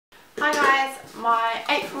Hi guys, my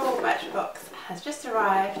April Birchbox has just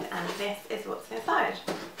arrived and this is what's inside.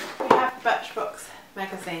 We have Birchbox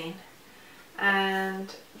magazine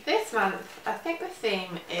and this month I think the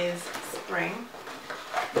theme is spring.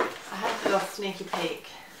 I had a little sneaky peek.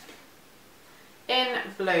 In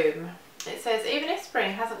bloom. It says, even if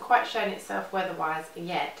spring hasn't quite shown itself weather-wise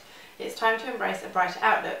yet, it's time to embrace a brighter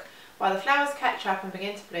outlook. While the flowers catch up and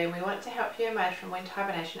begin to bloom, we want to help you emerge from winter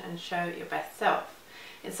hibernation and show your best self.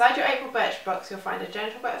 Inside your April Birchbox, you'll find a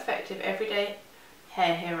gentle but effective everyday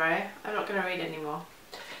hair hero. I'm not going to read anymore.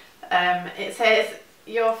 It says,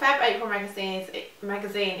 your Fab April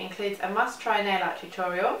magazine includes a must-try nail art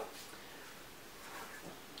tutorial,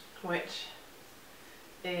 which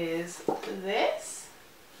is this,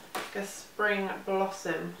 like a spring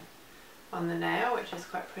blossom on the nail, which is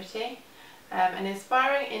quite pretty. An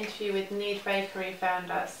inspiring interview with Need Bakery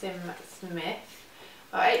founder Sim Smith,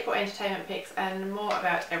 our April entertainment picks, and more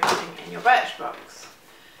about everything in your Birchbox.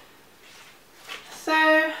 So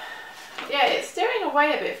yeah, it's steering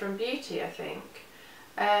away a bit from beauty, I think.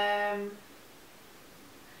 Yeah,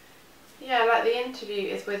 like the interview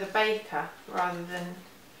is with a baker rather than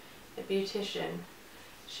a beautician.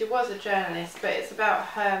 She was a journalist, but it's about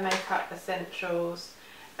her makeup essentials.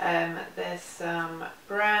 There's some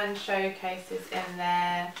brand showcases in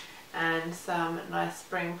there and some nice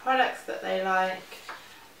spring products that they like,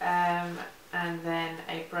 and then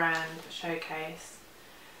a brand showcase.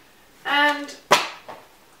 And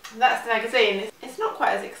that's the magazine. It's not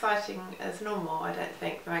quite as exciting as normal, I don't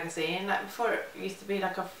think, the magazine. Like before, it used to be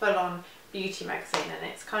like a full-on beauty magazine,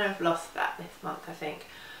 and it's kind of lost that this month, I think.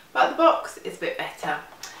 But the box is a bit better.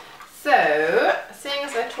 So, seeing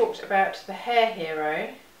as I talked about the hair hero,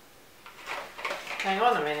 hang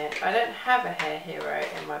on a minute, I don't have a hair hero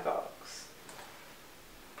in my box.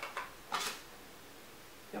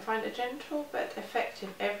 You'll find a gentle but effective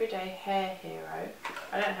everyday hair hero.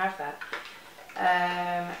 I don't have that.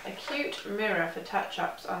 A cute mirror for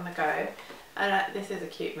touch-ups on the go. And this is a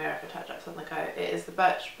cute mirror for touch-ups on the go. It is the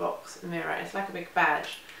Birchbox mirror. It's like a big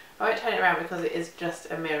badge. I won't turn it around because it is just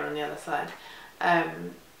a mirror on the other side.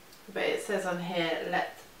 But it says on here,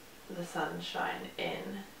 let the sun shine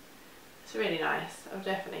in. It's really nice. I'll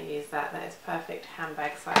definitely use that. That is perfect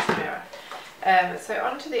handbag size mirror. So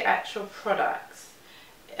on to the actual products.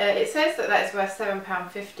 It says that is worth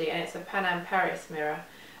 £7.50 and it's a Pan Am Paris mirror.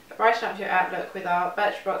 Brighten up your outlook with our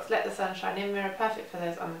Birchbox Let the Sun Shine In mirror, perfect for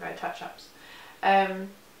those on the go touch-ups.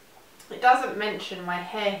 It doesn't mention my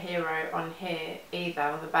hair hero on here either,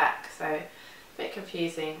 on the back, so a bit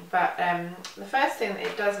confusing. But the first thing that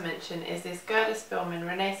it does mention is this Gerda Spillman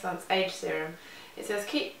Renaissance Age Serum. It says,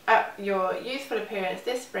 keep up your youthful appearance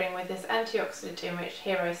this spring with this antioxidant enriched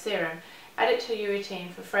hero serum. Add it to your routine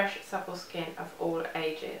for fresh, supple skin of all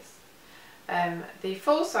ages. The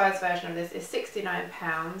full size version of this is £69.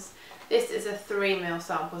 This is a 3ml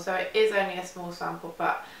sample, so it is only a small sample,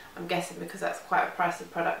 but I'm guessing because that's quite a pricey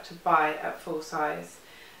product to buy at full size.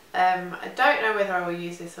 I don't know whether I will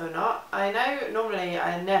use this or not. I know normally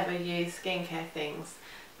I never use skincare things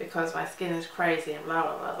because my skin is crazy and blah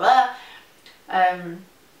blah blah blah. And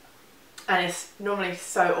it's normally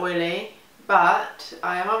so oily. But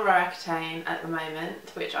I am on Roaccutane at the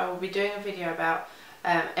moment, which I will be doing a video about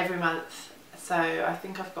every month. So I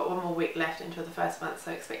think I've got one more week left until the first month,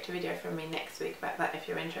 so expect a video from me next week about that if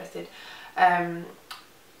you're interested.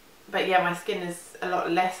 But yeah, my skin is a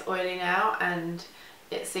lot less oily now and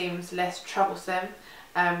it seems less troublesome.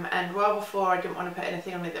 And while before I didn't want to put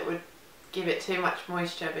anything on it that would give it too much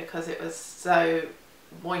moisture because it was so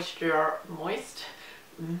moist.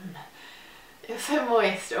 It was so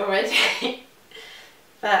moist already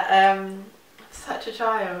that I'm such a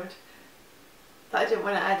child that I didn't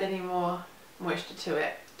want to add any more moisture to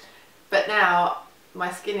it. But now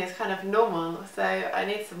my skin is kind of normal, so I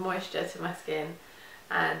need some moisture to my skin,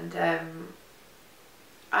 and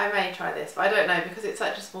I may try this, but I don't know because it's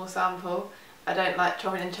such a small sample. I don't like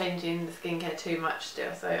chopping and changing the skincare too much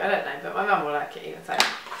still, so I don't know, but my mum will like it even so.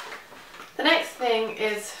 The next thing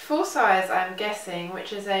is full size, I'm guessing,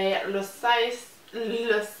 which is a Le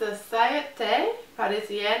Société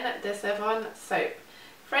Parisienne de Savon soap.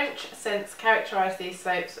 French scents characterise these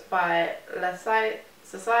soaps by La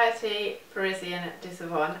Société Parisienne de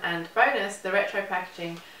Savon, and bonus, the retro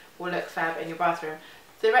packaging will look fab in your bathroom.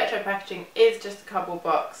 The retro packaging is just a cardboard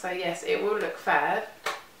box, so yes, it will look fab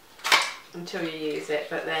until you use it,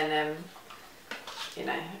 but then, you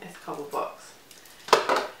know, it's a cardboard box.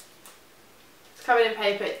 Covered in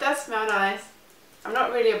paper. It does smell nice. I'm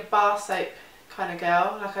not really a bar soap kind of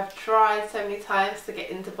girl. Like, I've tried so many times to get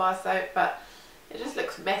into bar soap, but it just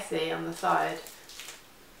looks messy on the side.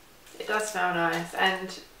 It does smell nice,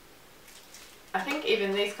 and I think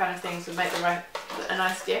even these kind of things would make a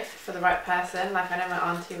nice gift for the right person. Like I know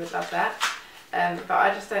my auntie would love that, but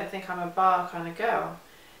I just don't think I'm a bar kind of girl.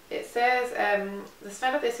 It says the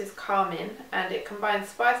smell of this is calming, and it combines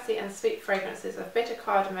spicy and sweet fragrances of bitter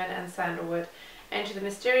cardamom and sandalwood. Enter the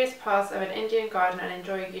mysterious paths of an Indian garden and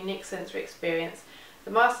enjoy a unique sensory experience.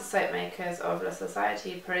 The master soap makers of La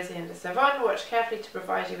Société Parisienne de Savon watch carefully to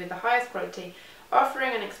provide you with the highest quality,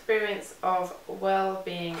 offering an experience of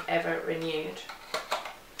well-being ever renewed.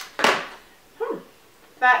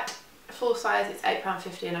 That full size is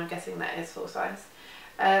 £8.50, and I'm guessing that is full size.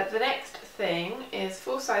 The next thing is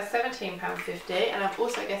full size £17.50, and I'm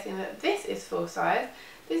also guessing that this is full size.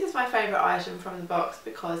 This is my favourite item from the box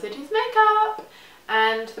because it is makeup,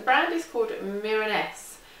 and the brand is called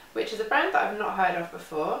Mironess, which is a brand that I've not heard of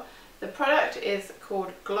before. The product is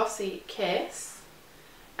called Glossy Kiss,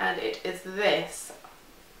 and it is this.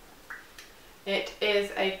 It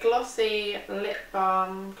is a glossy lip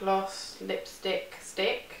balm gloss lipstick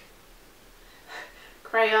stick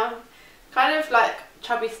crayon, kind of like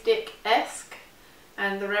Chubby Stick-esque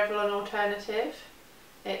and the Revlon alternative.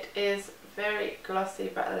 It is very glossy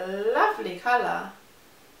but a lovely colour.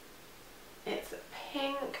 It's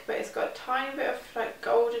pink, but it's got a tiny bit of like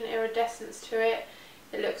golden iridescence to it.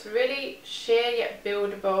 It looks really sheer yet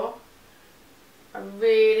buildable. I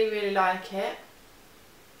really like it,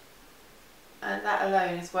 and that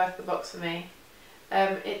alone is worth the box for me.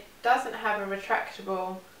 It doesn't have a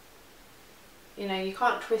retractable, you know, you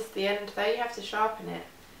can't twist the end there, you have to sharpen it,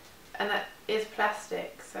 and that is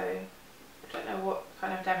plastic, so I don't know what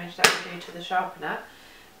kind of damage that would do to the sharpener.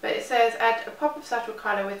 But it says add a pop of subtle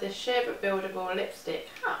colour with this sheer but buildable lipstick.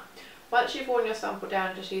 Once you've worn your sample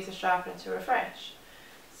down, just use a sharpener to refresh.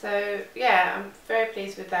 So yeah, I'm very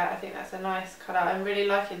pleased with that. I think that's a nice colour. I'm really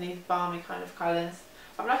liking these balmy kind of colours.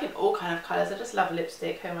 I'm liking all kind of colours. I just love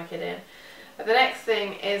lipstick. Who am I kidding? But the next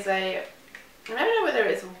thing is I don't know whether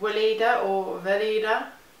it's Weleda or Veleda.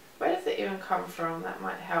 Where does it even come from? That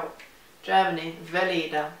might help. Germany,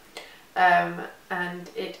 Veleda. And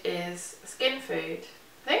it is skin food.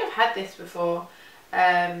 I think I've had this before.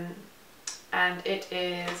 And it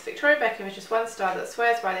is Victoria Beckham, which is 1 star, that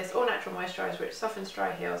swears by this all-natural moisturiser which softens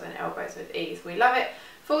dry heels and elbows with ease. We love it.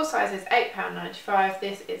 Full size is £8.95.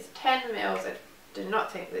 This is 10 mils. I do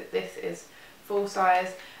not think that this is full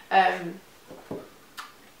size.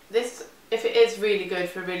 This, if it is really good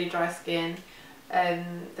for really dry skin,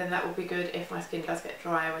 then that will be good if my skin does get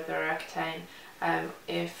drier with the Roaccutane.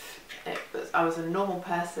 If I was a normal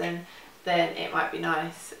person, then it might be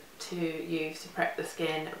nice to use to prep the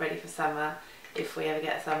skin ready for summer, if we ever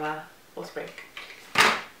get summer or spring.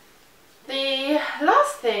 The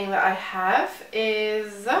last thing that I have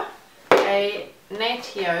is a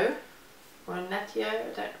Natio, or Natio,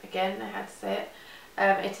 I don't again know how to say it.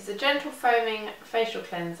 It is a gentle foaming facial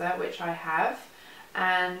cleanser, which I have,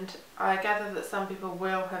 and I gather that some people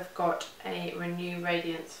will have got a Renew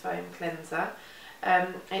Radiance foam cleanser.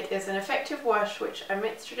 It is an effective wash which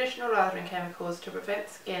omits traditional lathering chemicals to prevent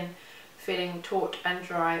skin feeling taut and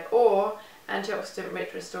dry, or antioxidant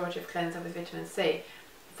rich restorative cleanser with vitamin C.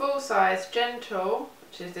 Full size gentle,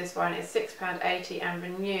 which is this one, is £6.80, and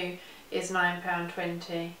Renew is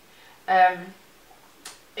 £9.20. I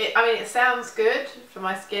mean, it sounds good for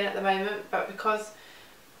my skin at the moment, but because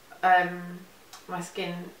my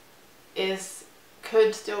skin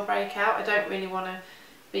could still break out, I don't really want to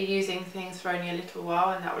be using things for only a little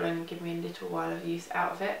while, and that will only give me a little while of use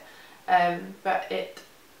out of it. But it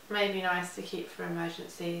may be nice to keep for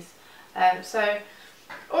emergencies. So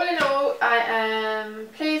all in all, I am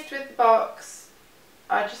pleased with the box.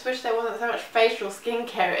 I just wish there wasn't so much facial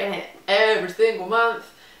skincare in it every single month,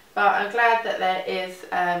 but I'm glad that there is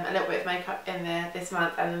a little bit of makeup in there this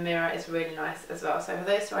month, and the mirror is really nice as well. So for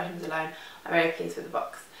those 2 items alone, I'm very pleased with the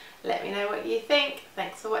box. Let me know what you think.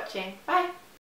 Thanks for watching. Bye!